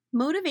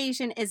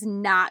Motivation is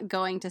not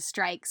going to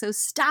strike, so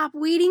stop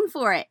waiting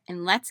for it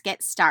and let's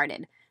get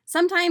started.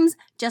 Sometimes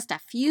just a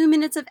few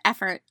minutes of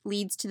effort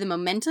leads to the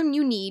momentum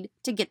you need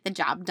to get the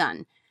job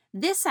done.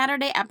 This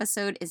Saturday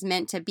episode is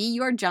meant to be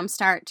your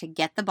jumpstart to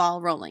get the ball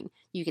rolling.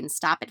 You can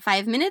stop at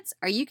 5 minutes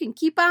or you can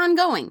keep on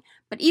going.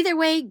 But either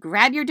way,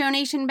 grab your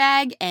donation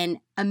bag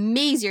and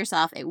amaze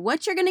yourself at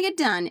what you're going to get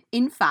done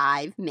in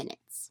 5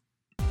 minutes.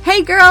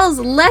 Hey girls,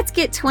 let's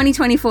get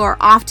 2024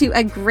 off to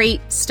a great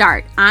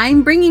start.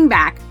 I'm bringing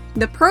back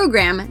the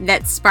program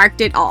that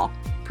sparked it all.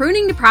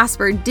 Pruning to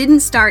Prosper didn't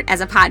start as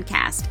a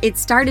podcast. It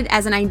started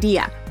as an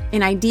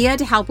idea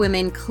to help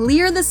women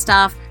clear the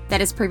stuff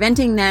that is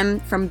preventing them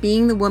from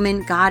being the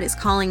woman God is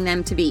calling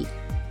them to be.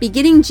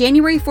 Beginning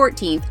January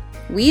 14th,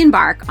 we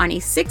embark on a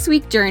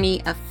 6-week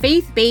journey of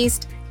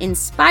faith-based,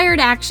 inspired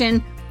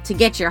action to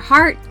get your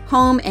heart,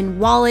 home,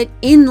 and wallet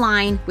in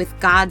line with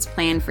God's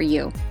plan for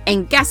you.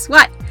 And guess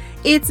what?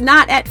 It's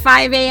not at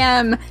 5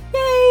 a.m.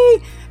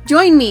 Yay!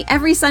 Join me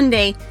every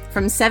Sunday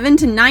from 7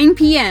 to 9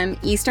 p.m.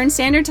 Eastern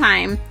Standard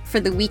Time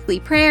for the weekly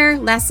prayer,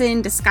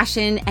 lesson,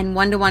 discussion, and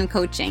one-to-one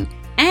coaching.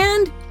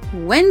 And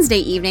Wednesday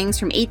evenings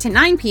from 8 to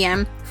 9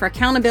 p.m. for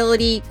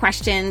accountability,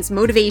 questions,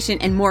 motivation,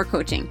 and more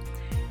coaching.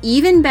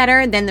 Even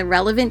better than the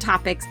relevant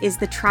topics is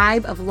the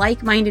tribe of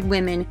like-minded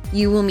women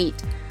you will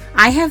meet.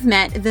 I have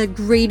met the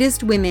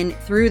greatest women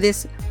through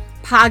this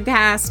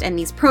podcast and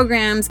these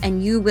programs,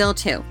 and you will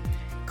too.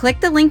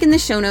 Click the link in the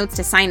show notes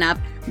to sign up.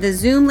 The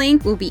Zoom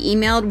link will be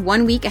emailed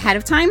 1 week ahead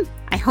of time.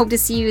 I hope to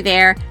see you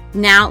there.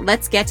 Now,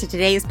 let's get to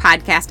today's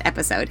podcast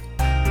episode.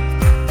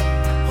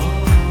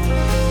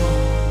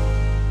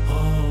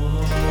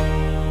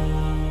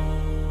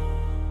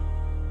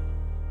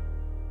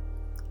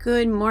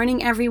 Good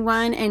morning,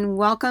 everyone, and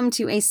welcome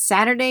to a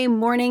Saturday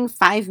morning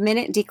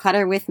 5-minute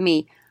declutter with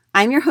me.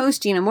 I'm your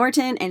host, Gina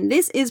Morton, and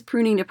this is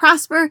Pruning to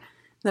Prosper,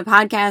 the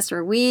podcast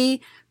where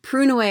we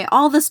prune away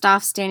all the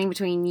stuff standing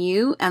between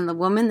you and the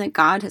woman that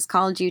God has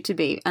called you to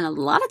be. And a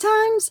lot of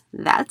times,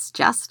 that's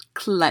just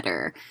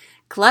clutter.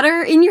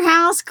 Clutter in your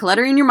house,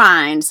 clutter in your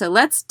mind. So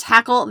let's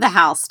tackle the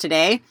house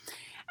today.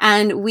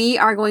 And we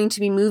are going to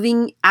be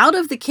moving out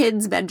of the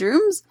kids'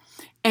 bedrooms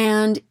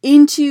and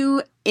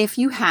into if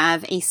you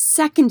have a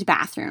second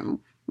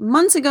bathroom.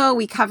 Months ago,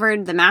 we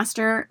covered the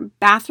master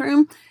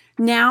bathroom.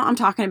 Now I'm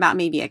talking about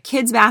maybe a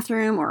kid's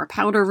bathroom or a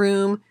powder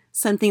room,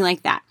 something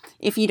like that.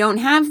 If you don't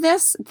have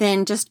this,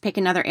 then just pick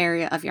another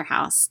area of your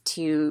house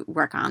to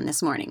work on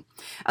this morning.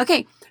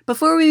 Okay,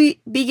 before we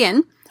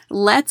begin,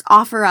 let's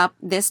offer up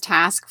this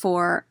task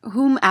for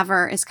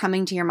whomever is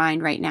coming to your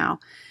mind right now.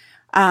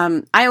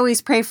 I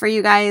always pray for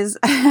you guys.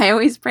 I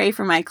always pray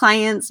for my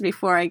clients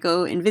before I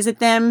go and visit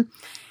them.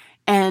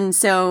 And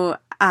so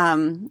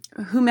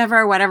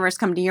whomever, whatever has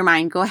come to your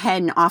mind, go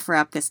ahead and offer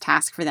up this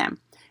task for them.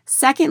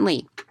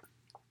 Secondly,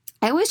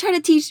 I always try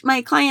to teach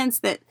my clients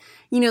that,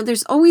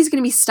 there's always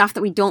going to be stuff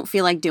that we don't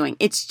feel like doing.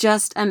 It's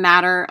just a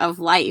matter of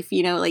life,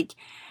 like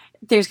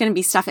there's going to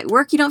be stuff at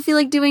work you don't feel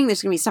like doing.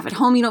 There's going to be stuff at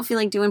home you don't feel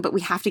like doing, but we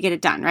have to get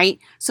it done, right?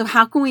 So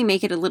how can we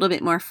make it a little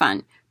bit more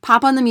fun?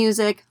 Pop on the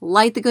music,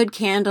 light the good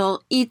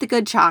candle, eat the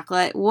good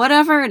chocolate,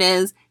 whatever it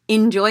is,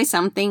 enjoy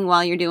something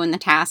while you're doing the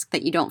task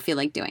that you don't feel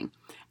like doing.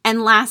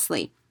 And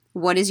lastly,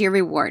 what is your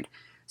reward?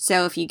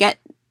 So if you get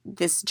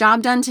this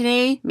job done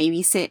today,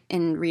 maybe sit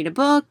and read a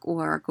book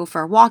or go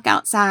for a walk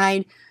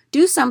outside,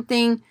 do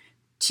something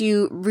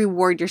to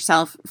reward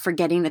yourself for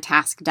getting the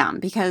task done,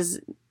 because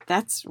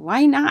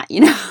why not?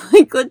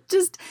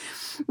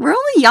 We're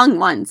only young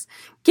ones.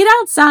 Get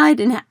outside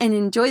and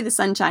enjoy the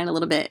sunshine a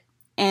little bit.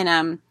 And,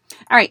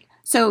 all right.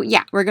 So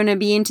yeah, we're going to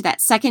be into that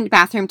second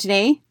bathroom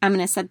today. I'm going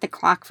to set the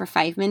clock for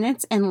 5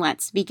 minutes and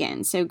let's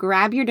begin. So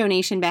grab your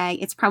donation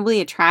bag. It's probably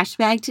a trash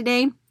bag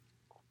today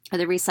or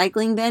the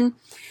recycling bin.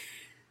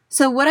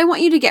 So what I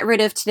want you to get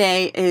rid of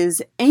today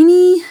is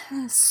any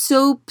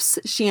soaps,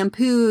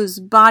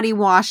 shampoos, body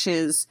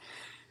washes,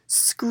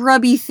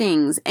 scrubby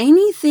things,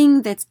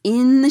 anything that's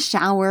in the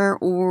shower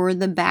or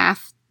the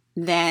bath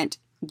that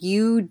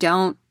you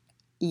don't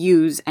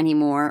use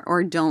anymore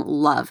or don't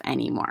love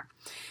anymore.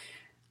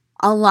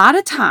 A lot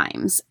of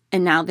times,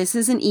 and now this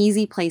is an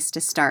easy place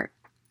to start,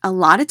 a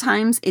lot of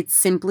times it's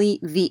simply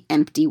the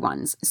empty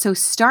ones. So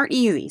start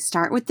easy.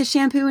 Start with the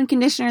shampoo and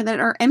conditioner that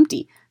are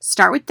empty.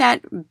 Start with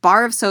that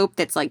bar of soap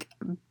that's like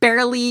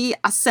barely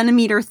a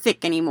centimeter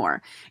thick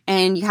anymore.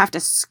 And you have to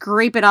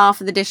scrape it off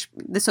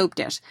the soap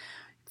dish.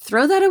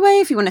 Throw that away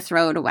if you want to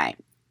throw it away.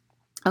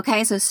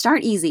 Okay, so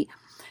start easy.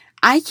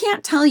 I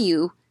can't tell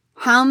you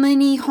how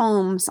many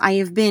homes I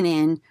have been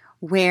in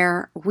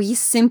where we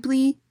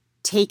simply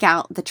take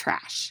out the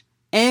trash.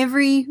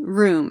 Every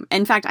room.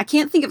 In fact, I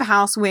can't think of a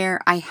house where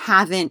I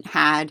haven't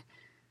had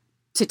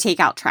to take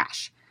out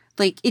trash.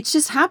 It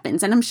just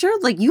happens. And I'm sure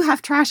you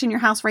have trash in your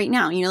house right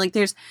now.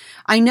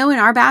 I know in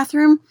our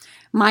bathroom,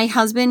 my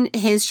husband,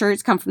 his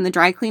shirts come from the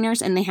dry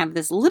cleaners and they have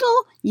this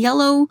little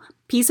yellow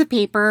piece of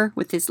paper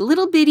with this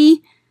little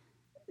bitty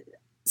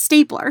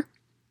stapler.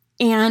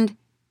 And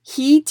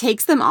he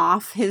takes them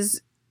off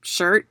his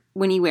shirt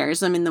when he wears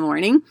them in the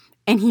morning.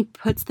 And he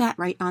puts that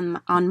right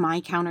on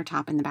my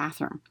countertop in the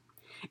bathroom.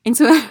 And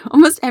so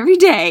almost every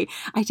day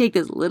I take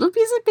this little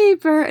piece of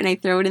paper and I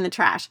throw it in the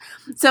trash.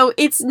 So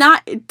it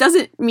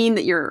doesn't mean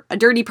that you're a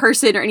dirty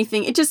person or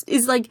anything. It just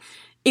is like,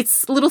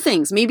 it's little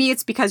things. Maybe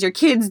it's because your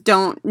kids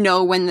don't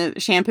know when the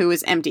shampoo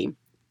is empty.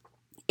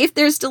 If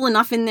there's still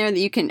enough in there that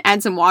you can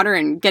add some water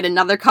and get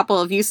another couple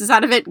of uses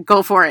out of it,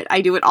 go for it.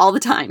 I do it all the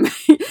time.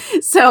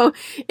 So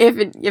if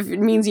it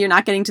means you're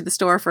not getting to the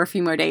store for a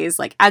few more days,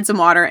 like add some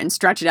water and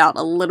stretch it out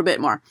a little bit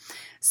more.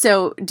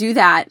 So do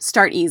that.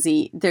 Start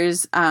easy.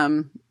 There's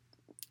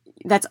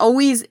that's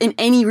always in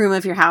any room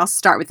of your house.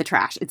 Start with the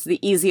trash. It's the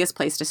easiest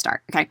place to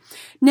start. Okay.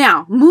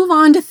 Now move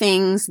on to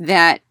things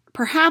that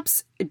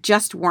perhaps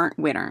just weren't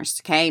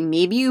winners. Okay.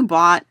 Maybe you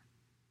bought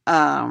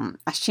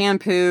a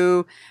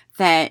shampoo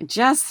that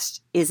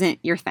just isn't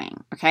your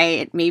thing,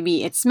 okay?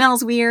 Maybe it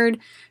smells weird.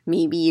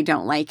 Maybe you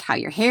don't like how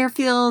your hair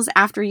feels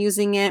after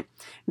using it.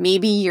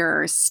 Maybe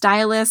your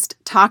stylist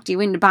talked you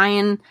into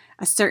buying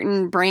a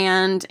certain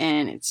brand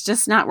and it's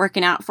just not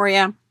working out for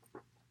you.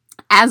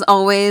 As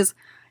always,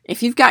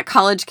 if you've got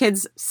college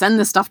kids, send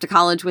the stuff to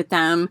college with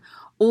them,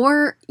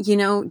 or,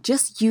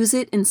 just use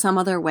it in some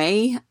other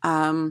way.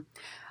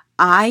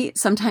 I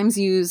sometimes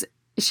use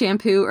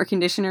shampoo or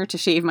conditioner to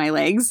shave my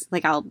legs.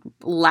 Like I'll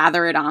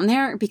lather it on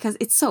there because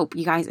it's soap,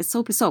 you guys. It's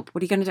soap is soap.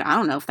 What are you going to do? I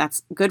don't know if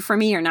that's good for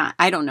me or not.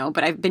 I don't know,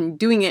 but I've been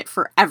doing it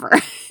forever.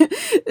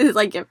 It's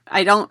like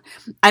I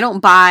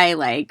don't buy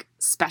like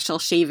special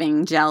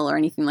shaving gel or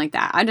anything like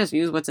that. I just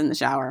use what's in the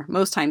shower.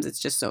 Most times it's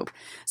just soap.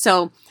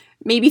 So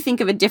maybe think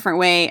of a different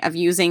way of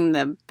using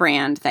the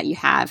brand that you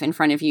have in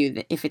front of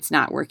you if it's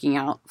not working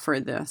out for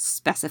the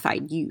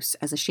specified use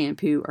as a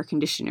shampoo or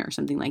conditioner or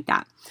something like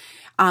that.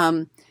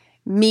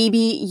 Maybe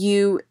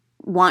you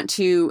want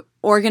to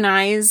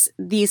organize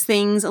these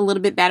things a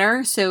little bit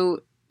better.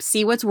 So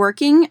see what's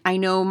working. I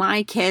know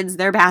my kids,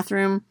 their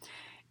bathroom,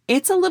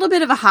 it's a little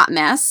bit of a hot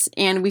mess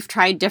and we've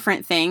tried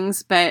different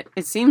things, but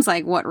it seems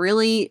like what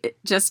really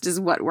just is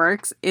what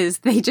works is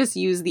they just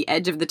use the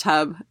edge of the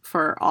tub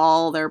for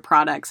all their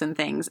products and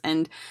things.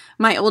 And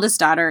my oldest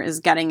daughter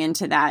is getting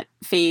into that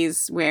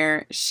phase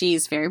where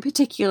she's very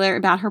particular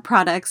about her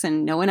products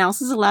and no one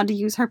else is allowed to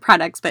use her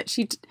products, but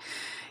it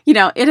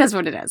is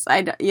what it is.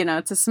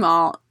 It's a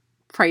small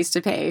price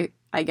to pay,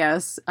 I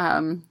guess,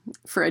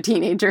 for a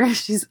teenager.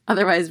 She's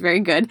otherwise very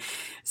good.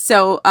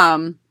 So,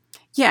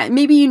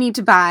 maybe you need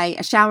to buy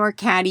a shower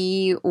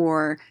caddy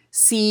or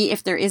see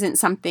if there isn't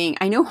something.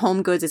 I know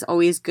Home Goods is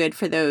always good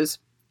for those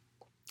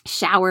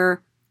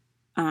shower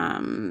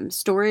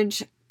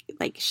storage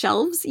like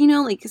shelves,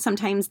 like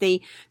sometimes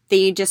they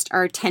just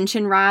are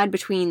tension rod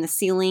between the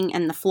ceiling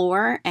and the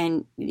floor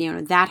and,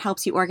 that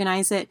helps you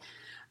organize it.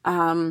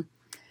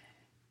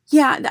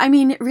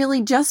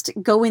 Really just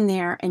go in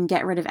there and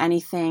get rid of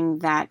anything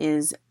that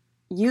is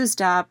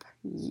used up,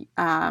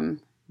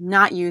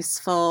 not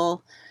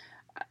useful,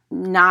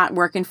 not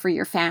working for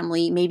your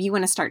family. Maybe you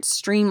want to start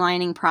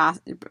streamlining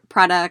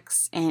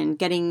products and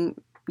getting,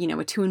 a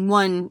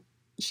 2-in-1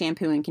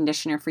 shampoo and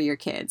conditioner for your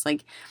kids.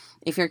 Like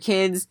if your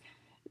kids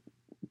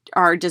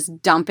are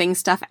just dumping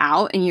stuff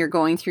out and you're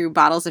going through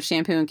bottles of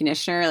shampoo and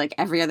conditioner like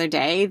every other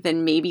day,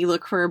 then maybe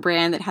look for a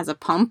brand that has a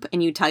pump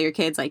and you tell your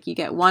kids like you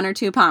get 1 or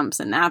 2 pumps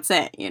and that's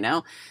it,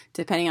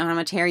 depending on how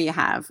much hair you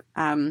have.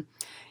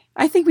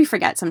 I think we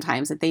forget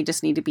sometimes that they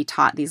just need to be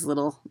taught these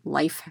little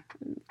life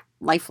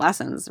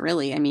lessons,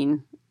 really. I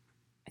mean,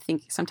 I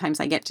think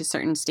sometimes I get to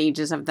certain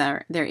stages of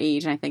their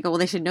age and I think, oh, well,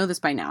 they should know this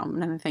by now. And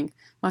then I think,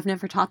 well, I've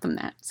never taught them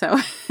that. So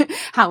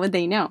how would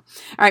they know? All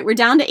right, we're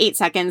down to 8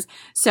 seconds.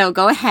 So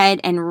go ahead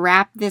and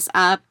wrap this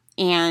up.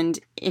 And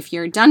if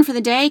you're done for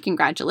the day,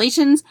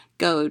 congratulations.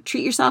 Go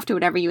treat yourself to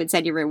whatever you had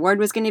said your reward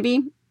was going to be.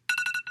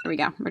 There we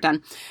go. We're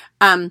done.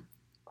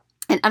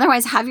 And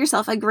otherwise, have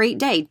yourself a great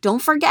day.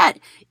 Don't forget,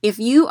 if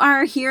you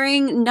are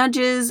hearing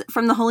nudges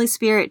from the Holy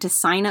Spirit to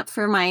sign up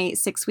for my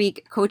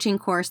 6-week coaching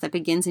course that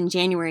begins in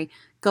January,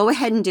 go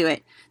ahead and do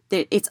it.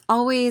 It's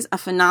always a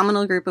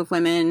phenomenal group of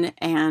women,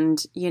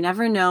 and you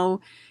never know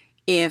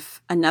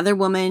if another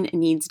woman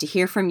needs to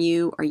hear from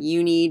you or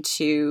you need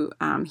to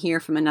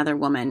hear from another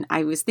woman.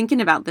 I was thinking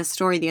about this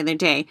story the other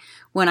day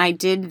when I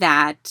did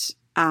that.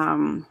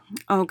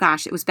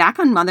 It was back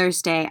on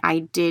Mother's Day. I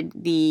did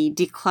the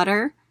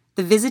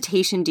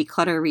Visitation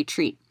Declutter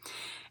retreat.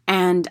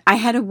 And I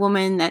had a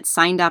woman that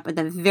signed up at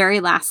the very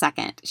last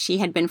second. She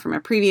had been from a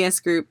previous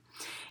group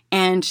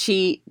and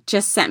she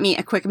just sent me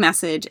a quick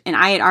message, and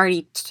I had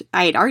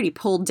already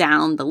pulled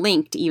down the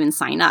link to even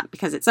sign up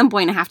because at some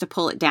point I have to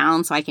pull it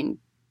down so I can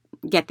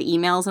get the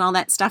emails and all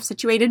that stuff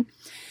situated.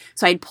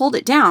 So I'd pulled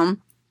it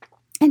down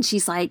and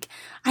she's like,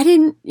 she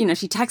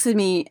texted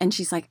me and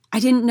she's like, I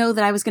didn't know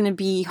that I was going to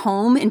be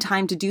home in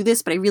time to do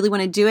this, but I really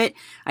want to do it.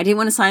 I didn't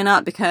want to sign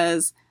up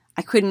because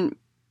I couldn't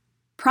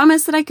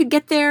promise that I could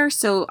get there.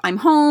 So I'm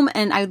home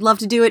and I'd love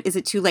to do it. Is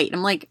it too late?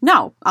 I'm like,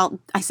 no,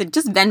 I said,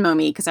 just Venmo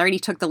me because I already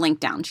took the link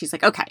down. She's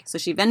like, okay. So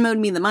she Venmo'd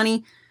me the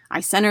money. I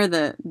sent her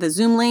the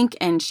Zoom link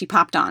and she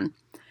popped on.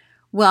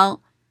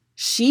 Well,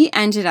 she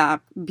ended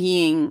up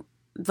being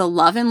the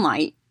love and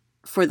light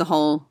for the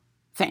whole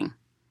thing.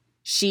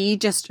 She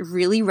just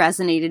really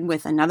resonated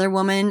with another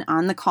woman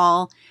on the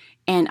call.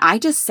 And I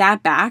just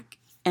sat back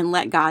and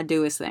let God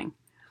do his thing,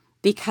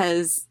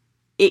 because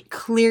it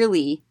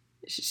clearly,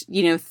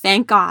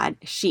 thank God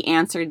she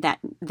answered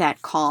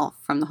that call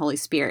from the Holy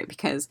Spirit,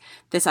 because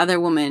this other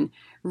woman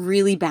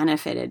really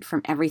benefited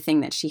from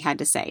everything that she had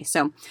to say.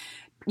 So,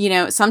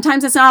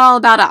 sometimes it's not all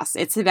about us.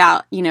 It's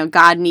about,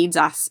 God needs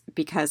us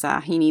because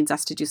he needs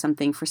us to do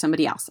something for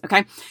somebody else.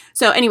 Okay.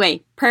 So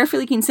anyway,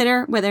 prayerfully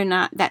consider whether or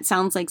not that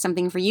sounds like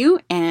something for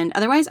you. And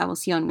otherwise, I will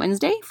see you on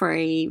Wednesday for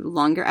a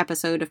longer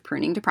episode of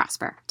Pruning to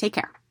Prosper. Take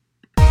care.